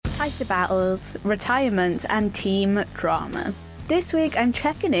tighter battles, retirements, and team drama. This week I'm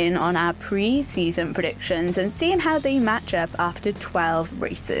checking in on our pre-season predictions and seeing how they match up after 12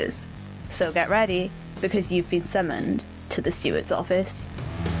 races. So get ready, because you've been summoned to the Steward's office.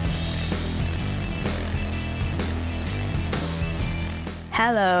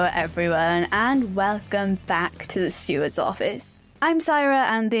 Hello everyone, and welcome back to the Steward's office. I'm Syra,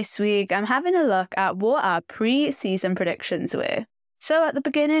 and this week I'm having a look at what our pre-season predictions were. So at the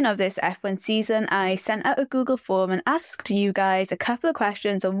beginning of this F1 season, I sent out a Google form and asked you guys a couple of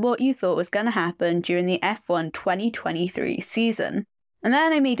questions on what you thought was going to happen during the F1 2023 season. And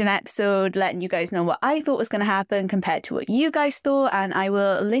then I made an episode letting you guys know what I thought was going to happen compared to what you guys thought, and I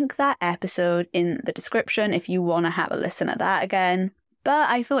will link that episode in the description if you want to have a listen at that again. But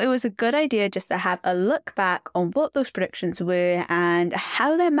I thought it was a good idea just to have a look back on what those predictions were and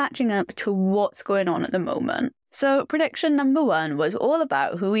how they're matching up to what's going on at the moment. So prediction number 1 was all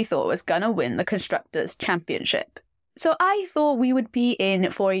about who we thought was going to win the Constructors' Championship. So I thought we would be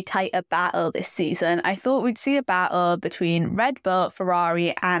in for a tighter battle this season. I thought we'd see a battle between Red Bull,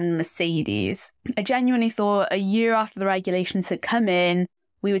 Ferrari and Mercedes. I genuinely thought a year after the regulations had come in,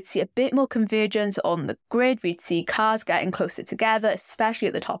 we would see a bit more convergence on the grid. We'd see cars getting closer together, especially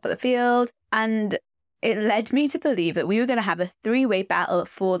at the top of the field. And it led me to believe that we were going to have a three-way battle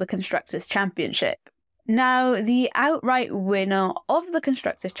for the Constructors' Championship. Now, the outright winner of the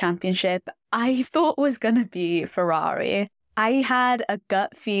Constructors' Championship, I thought was going to be Ferrari. I had a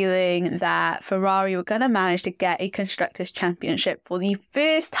gut feeling that Ferrari were going to manage to get a Constructors' Championship for the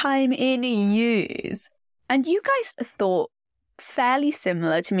first time in years. And you guys thought fairly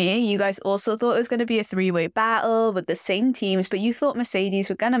similar to me. You guys also thought it was going to be a three-way battle with the same teams, but you thought Mercedes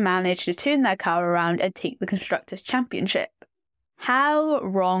were going to manage to turn their car around and take the Constructors' Championship. How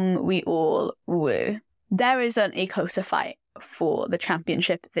wrong we all were. There isn't a closer fight for the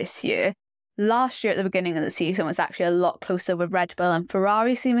championship this year. Last year at the beginning of the season was actually a lot closer with Red Bull and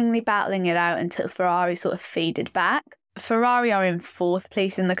Ferrari seemingly battling it out until Ferrari sort of faded back. Ferrari are in 4th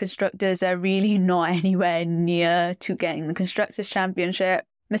place in the Constructors. They're really not anywhere near to getting the Constructors' Championship.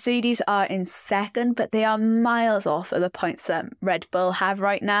 Mercedes are in 2nd, but they are miles off of the points that Red Bull have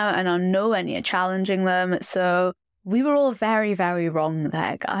right now and are nowhere near challenging them. So we were all very, very wrong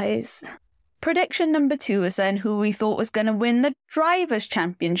there, guys. Prediction number 2 was then who we thought was going to win the Drivers'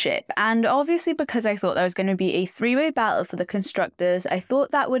 Championship. And obviously because I thought there was going to be a three-way battle for the Constructors, I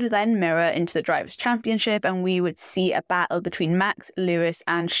thought that would then mirror into the Drivers' Championship and we would see a battle between Max, Lewis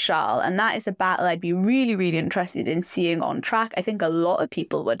and Charles. And that is a battle I'd be really, really interested in seeing on track. I think a lot of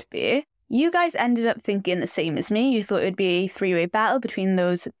people would be. You guys ended up thinking the same as me. You thought it would be a three-way battle between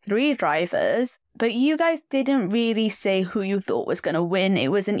those 3 drivers, but you guys didn't really say who you thought was going to win. It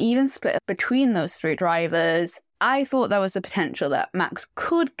was an even split between those 3 drivers. I thought there was a potential that Max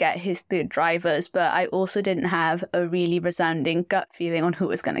could get his 3rd drivers, but I also didn't have a really resounding gut feeling on who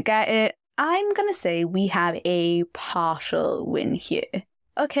was going to get it. I'm going to say we have a partial win here.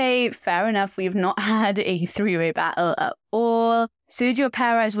 Okay, fair enough. We've not had a three-way battle at all. Sergio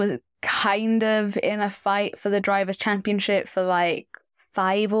Perez was kind of in a fight for the Drivers' Championship for like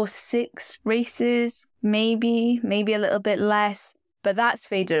 5 or 6 races, maybe a little bit less, but that's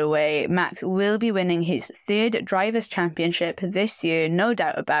faded away. Max will be winning his 3rd Drivers' Championship this year, no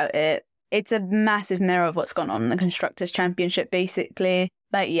doubt about it. It's a massive mirror of what's gone on in the Constructors' Championship, basically.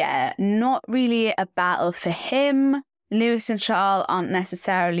 But yeah, not really a battle for him. Lewis and Charles aren't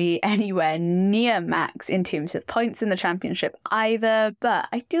necessarily anywhere near Max in terms of points in the championship either, but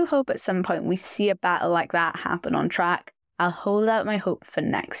I do hope at some point we see a battle like that happen on track. I'll hold out my hope for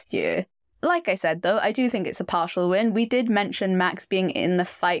next year. Like I said though, I do think it's a partial win. We did mention Max being in the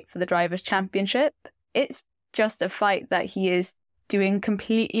fight for the Drivers' Championship. It's just a fight that he is doing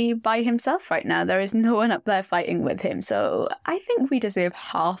completely by himself right now. There is no one up there fighting with him, so I think we deserve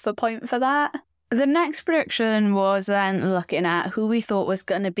half a point for that. The next prediction was then looking at who we thought was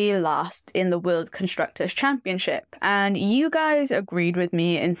going to be last in the World Constructors' Championship. And you guys agreed with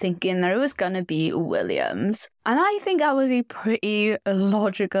me in thinking that it was going to be Williams. And I think that was a pretty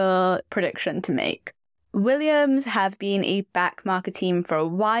logical prediction to make. Williams have been a backmarker team for a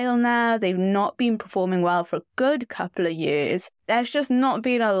while now. They've not been performing well for a good couple of years. There's just not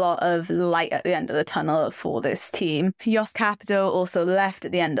been a lot of light at the end of the tunnel for this team. Jos Capito also left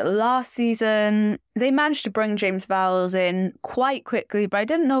at the end of last season. They managed to bring James Vowles in quite quickly, but I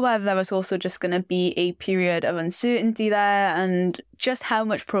didn't know whether there was also just going to be a period of uncertainty there and just how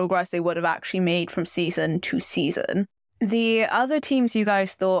much progress they would have actually made from season to season. The other teams you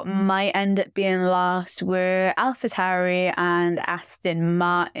guys thought might end up being last were AlphaTauri and Aston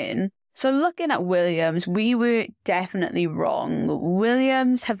Martin. So looking at Williams, we were definitely wrong.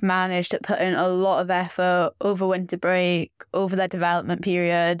 Williams have managed to put in a lot of effort over winter break, over their development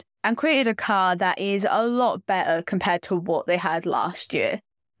period, and created a car that is a lot better compared to what they had last year.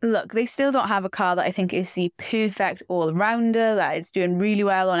 Look, they still don't have a car that I think is the perfect all-rounder, that is doing really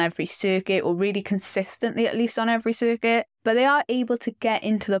well on every circuit, or really consistently at least on every circuit, but they are able to get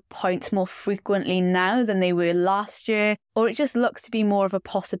into the points more frequently now than they were last year, or it just looks to be more of a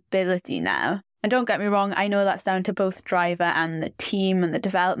possibility now. And don't get me wrong, I know that's down to both driver and the team and the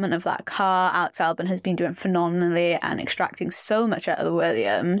development of that car. Alex Albon has been doing phenomenally and extracting so much out of the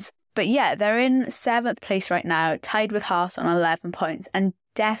Williams. But yeah, they're in 7th place right now, tied with Haas on 11 points, and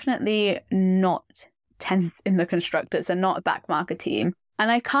definitely not 10th in the constructors. They're not a backmarker team. And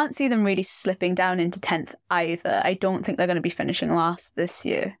I can't see them really slipping down into 10th either. I don't think they're going to be finishing last this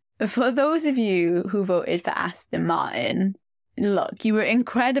year. For those of you who voted for Aston Martin, look, you were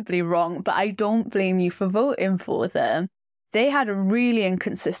incredibly wrong, but I don't blame you for voting for them. They had a really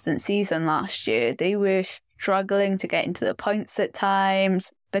inconsistent season last year. They were struggling to get into the points at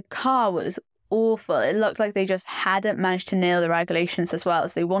times. The car was awful. It looked like they just hadn't managed to nail the regulations as well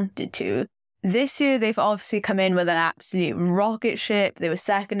as they wanted to. This year, they've obviously come in with an absolute rocket ship. They were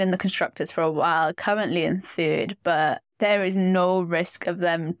second in the constructors for a while, currently in 3rd, but there is no risk of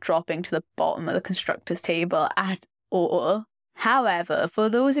them dropping to the bottom of the constructors table at all. However, for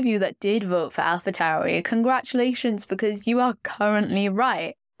those of you that did vote for AlphaTauri, congratulations, because you are currently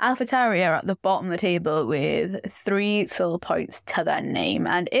right. AlphaTauri are at the bottom of the table with 3 sole points to their name,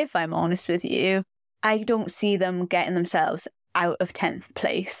 and if I'm honest with you, I don't see them getting themselves out of 10th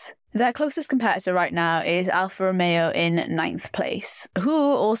place. Their closest competitor right now is Alfa Romeo in 9th place, who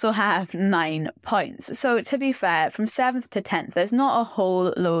also have 9 points. So to be fair, from 7th to 10th, there's not a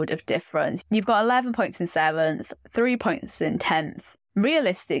whole load of difference. You've got 11 points in 7th, 3 points in 10th.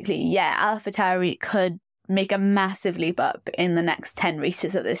 Realistically, yeah, AlphaTauri could make a massive leap up in the next 10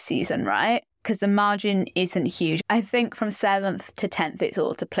 races of this season, right? Because the margin isn't huge. I think from 7th to 10th, it's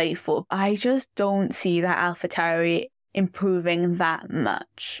all to play for. I just don't see that AlphaTauri improving that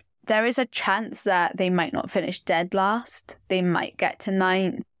much. There is a chance that they might not finish dead last. They might get to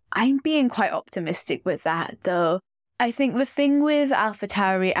 9th. I'm being quite optimistic with that, though. I think the thing with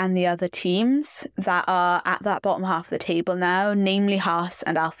AlphaTauri and the other teams that are at that bottom half of the table now, namely Haas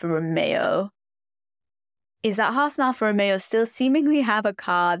and Alfa Romeo, is that Haas and Alfa Romeo still seemingly have a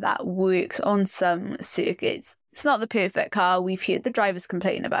car that works on some circuits. It's not the perfect car, we've heard the drivers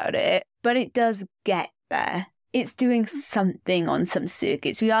complain about it, but it does get there. It's doing something on some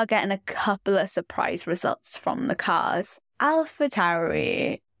circuits. We are getting a couple of surprise results from the cars.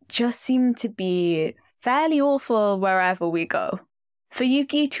 AlphaTauri just seem to be fairly awful wherever we go. For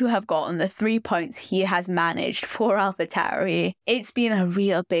Yuki to have gotten the 3 points he has managed for AlphaTauri, it's been a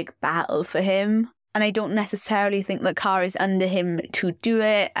real big battle for him. And I don't necessarily think the car is under him to do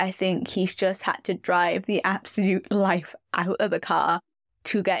it. I think he's just had to drive the absolute life out of the car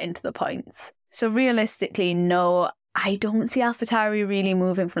to get into the points. So realistically, no, I don't see AlphaTauri really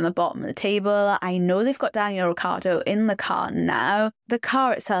moving from the bottom of the table. I know they've got Daniel Ricciardo in the car now. The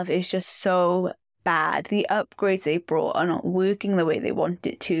car itself is just so bad. The upgrades they brought are not working the way they want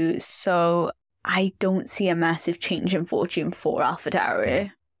it to. So I don't see a massive change in fortune for AlphaTauri.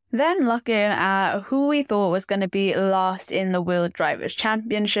 Then looking at who we thought was going to be last in the World Drivers'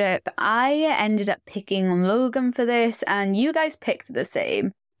 Championship, I ended up picking Logan for this, and you guys picked the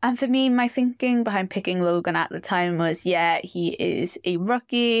same. And for me, my thinking behind picking Logan at the time was, yeah, he is a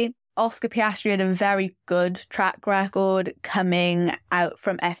rookie. Oscar Piastri had a very good track record coming out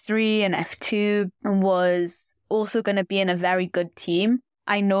from F3 and F2 and was also going to be in a very good team.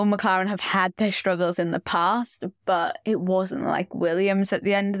 I know McLaren have had their struggles in the past, but it wasn't like Williams at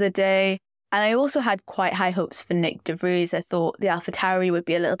the end of the day. And I also had quite high hopes for Nick De Vries. I thought the AlphaTauri would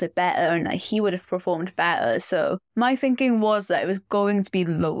be a little bit better and that he would have performed better. So my thinking was that it was going to be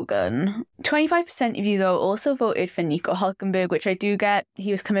Logan. 25% of you, though, also voted for Nico Hülkenberg, which I do get.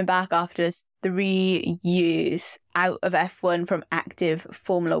 He was coming back after 3 years out of F1 from active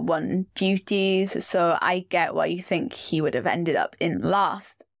Formula 1 duties. So I get why you think he would have ended up in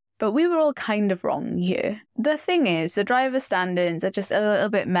last. But we were all kind of wrong here. The thing is, the driver standings are just a little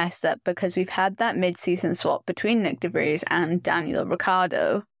bit messed up because we've had that mid-season swap between Nick De Vries and Daniel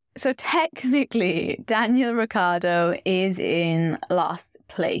Ricciardo. So technically, Daniel Ricciardo is in last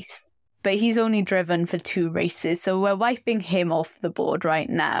place, but he's only driven for 2 races, so we're wiping him off the board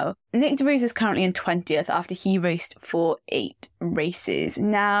right now. Nick De Vries is currently in 20th after he raced for 8 races.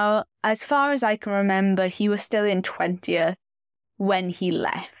 Now, as far as I can remember, he was still in 20th when he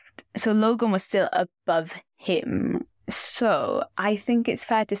left. So Logan was still above him. So I think it's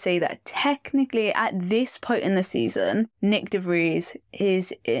fair to say that technically at this point in the season, Nick de Vries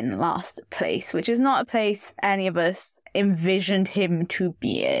is in last place, which is not a place any of us envisioned him to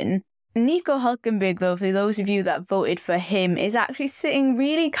be in. Nico Hülkenberg, though, for those of you that voted for him, is actually sitting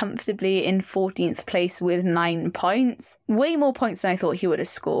really comfortably in 14th place with 9 points. Way more points than I thought he would have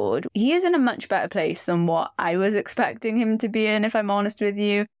scored. He is in a much better place than what I was expecting him to be in, if I'm honest with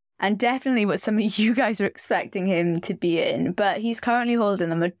you. And definitely what some of you guys are expecting him to be in, but he's currently holding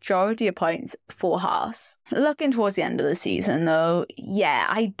the majority of points for Haas. Looking towards the end of the season, though, yeah,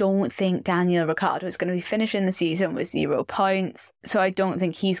 I don't think Daniel Ricciardo is going to be finishing the season with 0 points, so I don't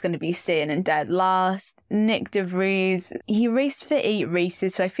think he's going to be staying in dead last. Nick de Vries, he raced for 8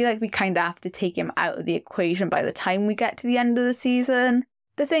 races, so I feel like we kind of have to take him out of the equation by the time we get to the end of the season.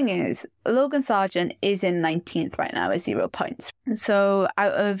 The thing is, Logan Sargent is in 19th right now with 0 points. So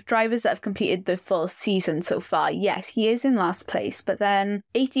out of drivers that have completed the full season so far, yes, he is in last place. But then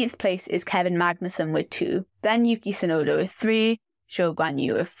 18th place is Kevin Magnussen with 2. Then Yuki Tsunoda with 3. Zhou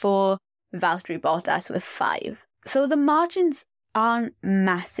Guanyu with 4. Valtteri Bottas with 5. So the margins aren't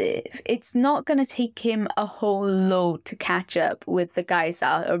massive. It's not going to take him a whole load to catch up with the guys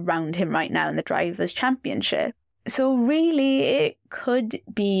that are around him right now in the Drivers' Championship. So really, it could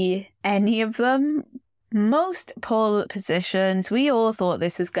be any of them. Most pole positions, we all thought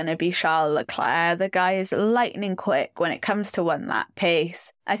this was going to be Charles Leclerc. The guy is lightning quick when it comes to 1-lap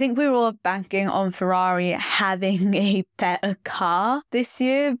pace. I think we were all banking on Ferrari having a better car this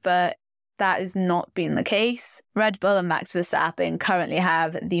year, but that has not been the case. Red Bull and Max Verstappen currently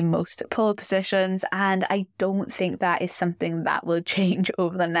have the most pole positions, and I don't think that is something that will change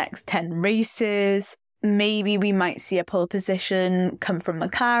over the next 10 races. Maybe we might see a pole position come from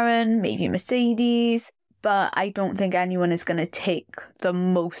McLaren, maybe Mercedes, but I don't think anyone is going to take the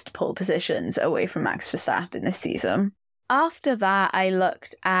most pole positions away from Max Verstappen this season. After that, I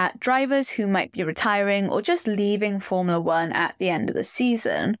looked at drivers who might be retiring or just leaving Formula One at the end of the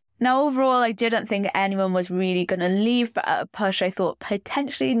season. Now, overall, I didn't think anyone was really going to leave, but at a push, I thought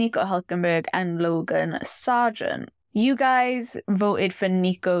potentially Nico Hülkenberg and Logan Sargent. You guys voted for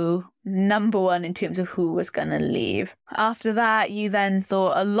Nico number 1 in terms of who was going to leave. After that, you then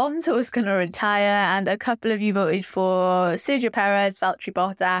thought Alonso was going to retire, and a couple of you voted for Sergio Perez, Valtteri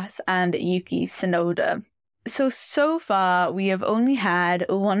Bottas, and Yuki Tsunoda. So far, we have only had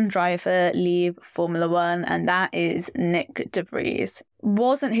one driver leave Formula One, and that is Nick de Vries.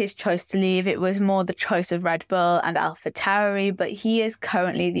 Wasn't his choice to leave, it was more the choice of Red Bull and AlphaTauri, but he is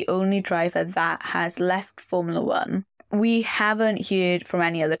currently the only driver that has left Formula One. We haven't heard from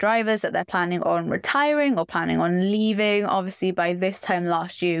any other drivers that they're planning on retiring or planning on leaving. Obviously, by this time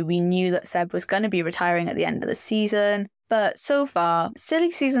last year, we knew that Seb was going to be retiring at the end of the season. But so far,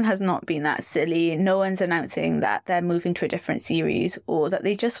 silly season has not been that silly. No one's announcing that they're moving to a different series or that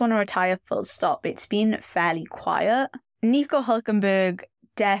they just want to retire full stop. It's been fairly quiet. Nico Hülkenberg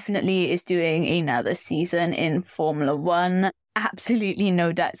definitely is doing another season in Formula One. Absolutely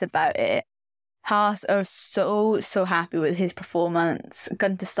no doubts about it. Haas are so happy with his performance.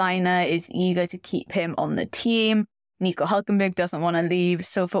 Gunther Steiner is eager to keep him on the team. Nico Hülkenberg doesn't want to leave,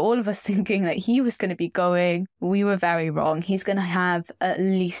 so for all of us thinking that he was going to be going, we were very wrong. He's going to have at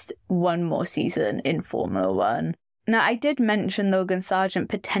least one more season in Formula One. Now, I did mention Logan Sargent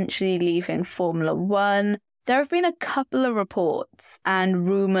potentially leaving Formula One. There have been a couple of reports and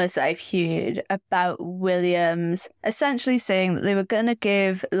rumours that I've heard about Williams essentially saying that they were going to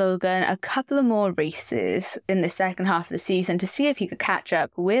give Logan a couple of more races in the second half of the season to see if he could catch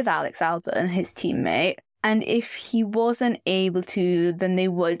up with Alex Albon, his teammate. And if he wasn't able to, then they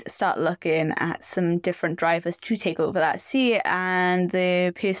would start looking at some different drivers to take over that seat, and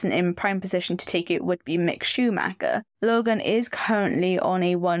the person in prime position to take it would be Mick Schumacher. Logan is currently on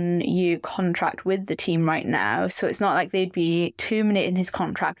a 1-year contract with the team right now, so it's not like they'd be terminating his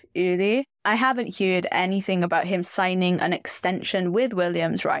contract early. I haven't heard anything about him signing an extension with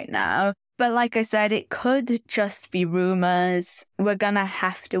Williams right now. But like I said, it could just be rumours. We're going to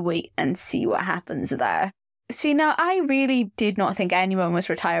have to wait and see what happens there. See, now, I really did not think anyone was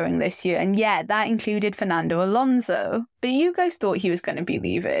retiring this year. And yeah, that included Fernando Alonso. But you guys thought he was going to be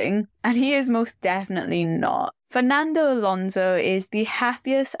leaving. And he is most definitely not. Fernando Alonso is the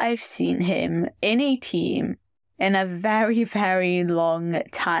happiest I've seen him in a team in a very, very long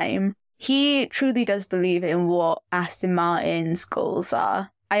time. He truly does believe in what Aston Martin's goals are.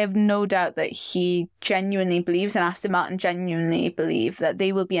 I have no doubt that he genuinely believes, and Aston Martin genuinely believe, that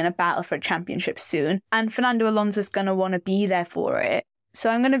they will be in a battle for a championship soon. And Fernando Alonso is going to want to be there for it. So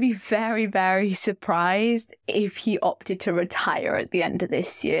I'm going to be very, very surprised if he opted to retire at the end of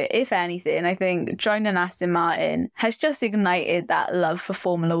this year. If anything, I think joining Aston Martin has just ignited that love for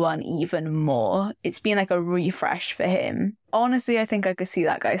Formula One even more. It's been like a refresh for him. Honestly, I think I could see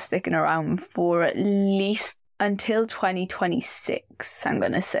that guy sticking around for at least until 2026, I'm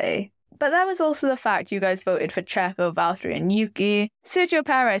going to say. But that was also the fact you guys voted for Checo, Valtteri and Yuki. Sergio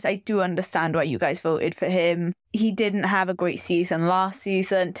Perez, I do understand why you guys voted for him. He didn't have a great season last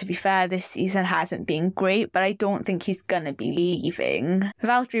season. To be fair, this season hasn't been great, but I don't think he's going to be leaving.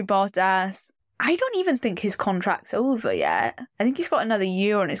 Valtteri Bottas, I don't even think his contract's over yet. I think he's got another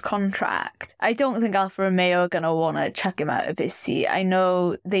year on his contract. I don't think Alfa Romeo are going to want to chuck him out of his seat. I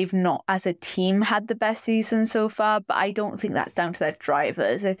know they've not, as a team, had the best season so far, but I don't think that's down to their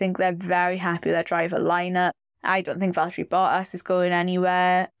drivers. I think they're very happy with their driver lineup. I don't think Valtteri Bottas is going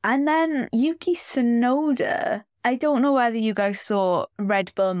anywhere. And then Yuki Tsunoda. I don't know whether you guys thought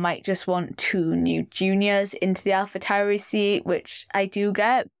Red Bull might just want 2 new juniors into the AlphaTauri seat, which I do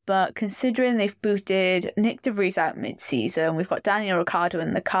get, but considering they've booted Nick de Vries out mid-season, we've got Daniel Ricciardo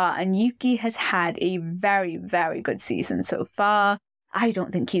in the car, and Yuki has had a very, very good season so far. I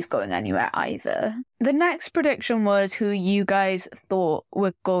don't think he's going anywhere either. The next prediction was who you guys thought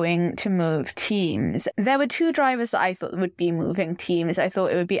were going to move teams. There were 2 drivers that I thought would be moving teams. I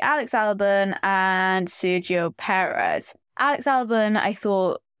thought it would be Alex Albon and Sergio Perez. Alex Albon, I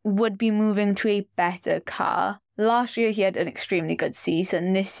thought, would be moving to a better car. Last year, he had an extremely good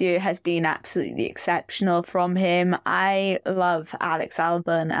season. This year has been absolutely exceptional from him. I love Alex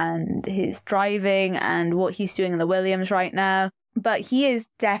Albon and his driving and what he's doing in the Williams right now. But he is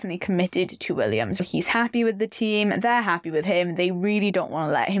definitely committed to Williams. He's happy with the team. They're happy with him. They really don't want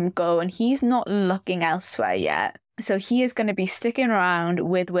to let him go. And he's not looking elsewhere yet. So he is going to be sticking around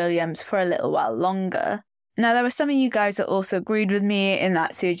with Williams for a little while longer. Now, there were some of you guys that also agreed with me in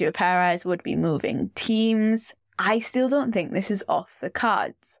that Sergio Perez would be moving teams. I still don't think this is off the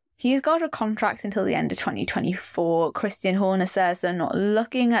cards. He's got a contract until the end of 2024. Christian Horner says they're not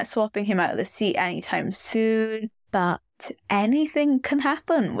looking at swapping him out of the seat anytime soon. But anything can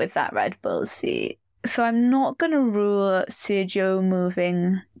happen with that Red Bull seat. So I'm not going to rule Sergio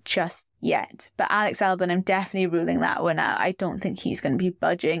moving just yet. But Alex Albon, I'm definitely ruling that one out. I don't think he's going to be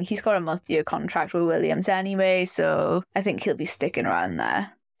budging. He's got a multi-year contract with Williams anyway, so I think he'll be sticking around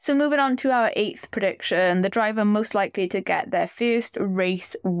there. So moving on to our 8th prediction, the driver most likely to get their first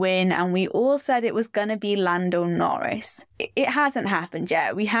race win, and we all said it was going to be Lando Norris. It hasn't happened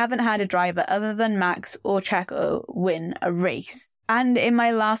yet. We haven't had a driver other than Max or Checo win a race. And in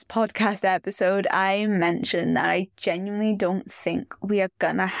my last podcast episode, I mentioned that I genuinely don't think we are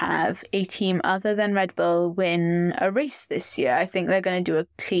going to have a team other than Red Bull win a race this year. I think they're going to do a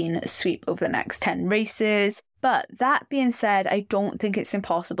clean sweep over the next 10 races. But that being said, I don't think it's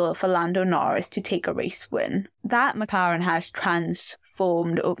impossible for Lando Norris to take a race win. That McLaren has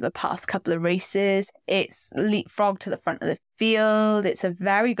transformed over the past couple of races. It's leapfrogged to the front of the field. It's a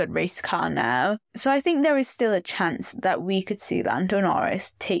very good race car now. So I think there is still a chance that we could see Lando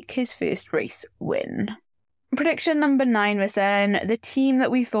Norris take his first race win. Prediction number 9 was then the team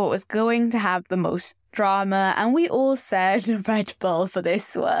that we thought was going to have the most drama, and we all said Red Bull for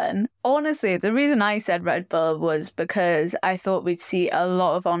this one. Honestly, the reason I said Red Bull was because I thought we'd see a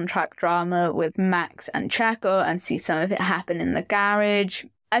lot of on-track drama with Max and Checo and see some of it happen in the garage.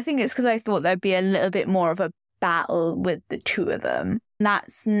 I think it's because I thought there'd be a little bit more of a battle with the 2 of them.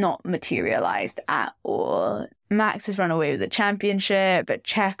 That's not materialised at all. Max has run away with the championship, but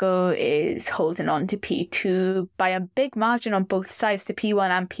Checo is holding on to P2 by a big margin on both sides to P1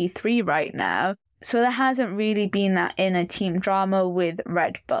 and P3 right now. So there hasn't really been that inner team drama with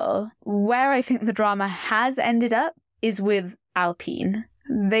Red Bull. Where I think the drama has ended up is with Alpine.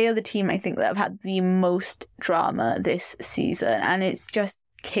 They are the team I think that have had the most drama this season, and it's just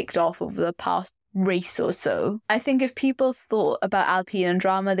kicked off over the past race or so. I think if people thought about Alpine and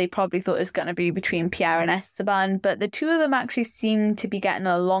drama, they probably thought it was going to be between Pierre and Esteban, but the 2 of them actually seem to be getting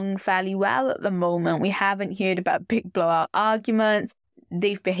along fairly well at the moment. We haven't heard about big blowout arguments.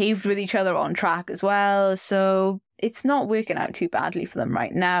 They've behaved with each other on track as well, so it's not working out too badly for them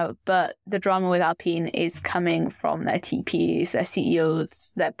right now. But the drama with Alpine is coming from their TPs, their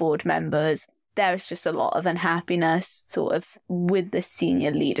CEOs, their board members. There's just a lot of unhappiness sort of with the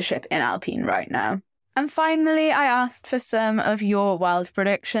senior leadership in Alpine right now. And finally, I asked for some of your wild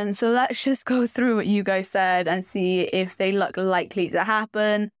predictions, so let's just go through what you guys said and see if they look likely to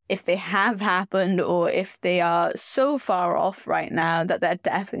happen. if they have happened or if they are so far off right now that they're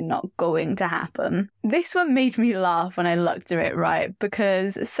definitely not going to happen. This one made me laugh when I looked at it, right?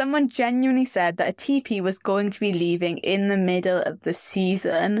 Because someone genuinely said that a TP was going to be leaving in the middle of the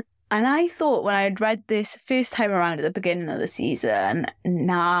season. And I thought when I had read this first time around at the beginning of the season,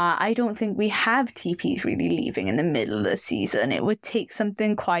 nah, I don't think we have TPs really leaving in the middle of the season. It would take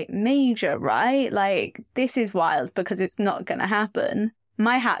something quite major, right? Like, this is wild because it's not going to happen.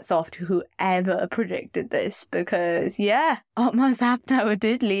 My hat's off to whoever predicted this because, yeah, Otmar Szafnauer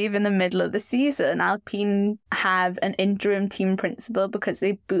did leave in the middle of the season. Alpine have an interim team principal because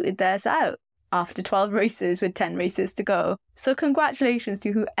they booted theirs out after 12 races with 10 races to go. So congratulations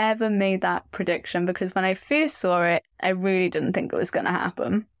to whoever made that prediction, because when I first saw it, I really didn't think it was going to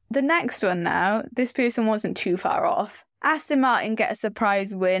happen. The next one now, this person wasn't too far off. Aston Martin get a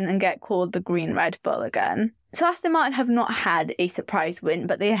surprise win and get called the Green Red Bull again. So Aston Martin have not had a surprise win,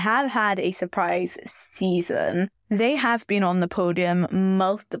 but they have had a surprise season. They have been on the podium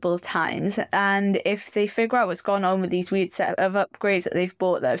multiple times, and if they figure out what's gone on with these weird set of upgrades that they've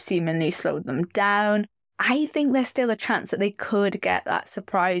bought that have seemingly slowed them down, I think there's still a chance that they could get that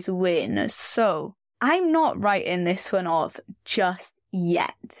surprise win. So I'm not writing this one off just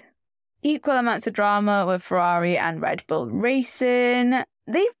yet. Equal amounts of drama with Ferrari and Red Bull Racing.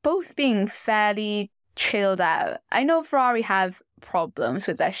 They've both been fairly chilled out. I know Ferrari have problems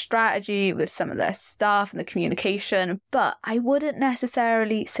with their strategy, with some of their stuff and the communication, but I wouldn't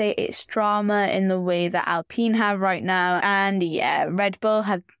necessarily say it's drama in the way that Alpine have right now. And yeah, Red Bull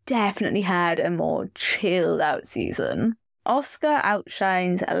have definitely had a more chilled out season. Oscar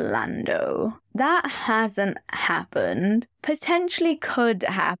outshines Lando. That hasn't happened. Potentially could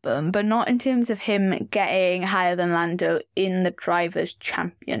happen, but not in terms of him getting higher than Lando in the Drivers'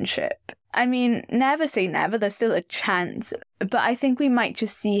 Championship. I mean, never say never, there's still a chance, but I think we might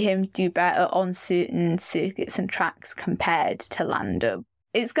just see him do better on certain circuits and tracks compared to Lando.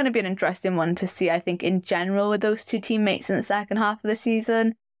 It's going to be an interesting one to see, I think, in general with those two teammates in the second half of the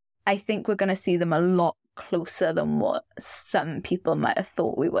season. I think we're going to see them a lot closer than what some people might have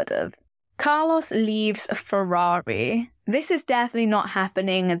thought we would have. Carlos leaves Ferrari. This is definitely not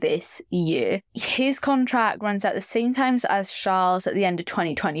happening this year. His contract runs out the same time as Charles at the end of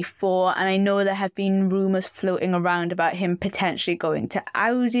 2024, and I know there have been rumours floating around about him potentially going to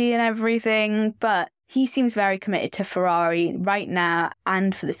Audi and everything, but he seems very committed to Ferrari right now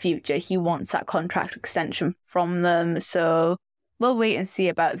and for the future. He wants that contract extension from them, so we'll wait and see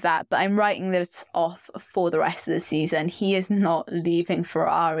about that, but I'm writing this off for the rest of the season. He is not leaving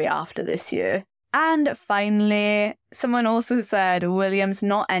Ferrari after this year. And finally, someone also said Williams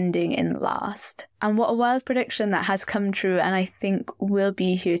not ending in last. And what a wild prediction that has come true, and I think will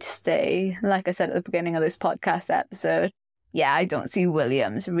be here to stay. Like I said at the beginning of this podcast episode, yeah, I don't see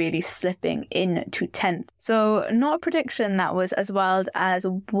Williams really slipping into 10th. So not a prediction that was as wild as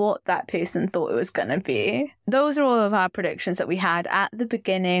what that person thought it was going to be. Those are all of our predictions that we had at the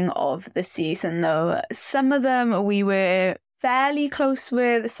beginning of the season, though. Some of them we were fairly close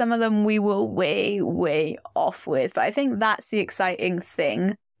with, some of them we were way off with. But I think that's the exciting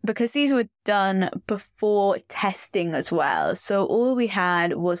thing, because these were done before testing as well. So all we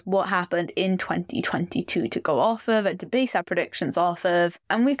had was what happened in 2022 to go off of and to base our predictions off of.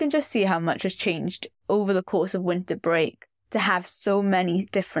 And we can just see how much has changed over the course of winter break to have so many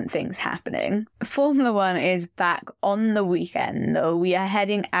different things happening. Formula One is back on the weekend, though. We are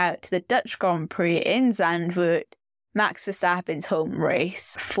heading out to the Dutch Grand Prix in Zandvoort, Max Verstappen's home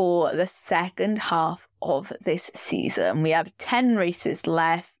race, for the second half of this season. We have 10 races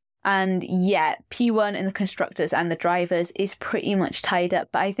left, and yeah, P1 in the constructors and the drivers is pretty much tied up,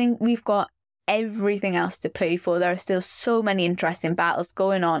 but I think we've got everything else to play for. There are still so many interesting battles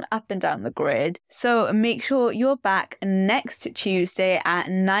going on up and down the grid, so make sure you're back next Tuesday at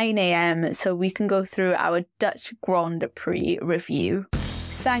 9 a.m. so we can go through our Dutch Grand Prix review.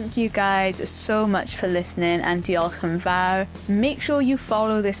 Thank you guys so much for listening, and diolch yn fawr. Make sure you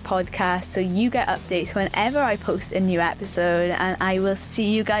follow this podcast so you get updates whenever I post a new episode, and I will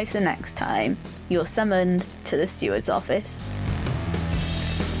see you guys the next time you're summoned to the steward's office.